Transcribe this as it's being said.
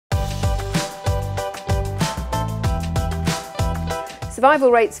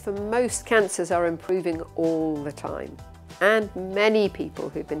Survival rates for most cancers are improving all the time, and many people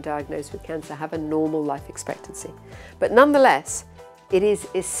who've been diagnosed with cancer have a normal life expectancy. But nonetheless, it is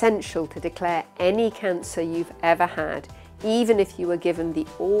essential to declare any cancer you've ever had, even if you were given the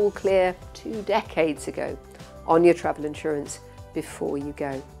all clear 2 decades ago, on your travel insurance before you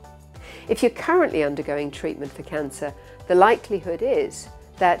go. If you're currently undergoing treatment for cancer, the likelihood is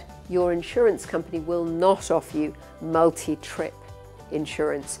that your insurance company will not offer you multi-trip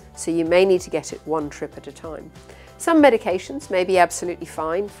insurance, so you may need to get it 1 trip at a time. Some medications may be absolutely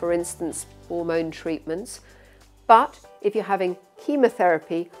fine, for instance hormone treatments, but if you're having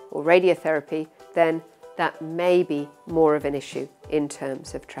chemotherapy or radiotherapy, then that may be more of an issue in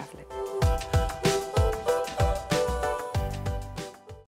terms of travelling.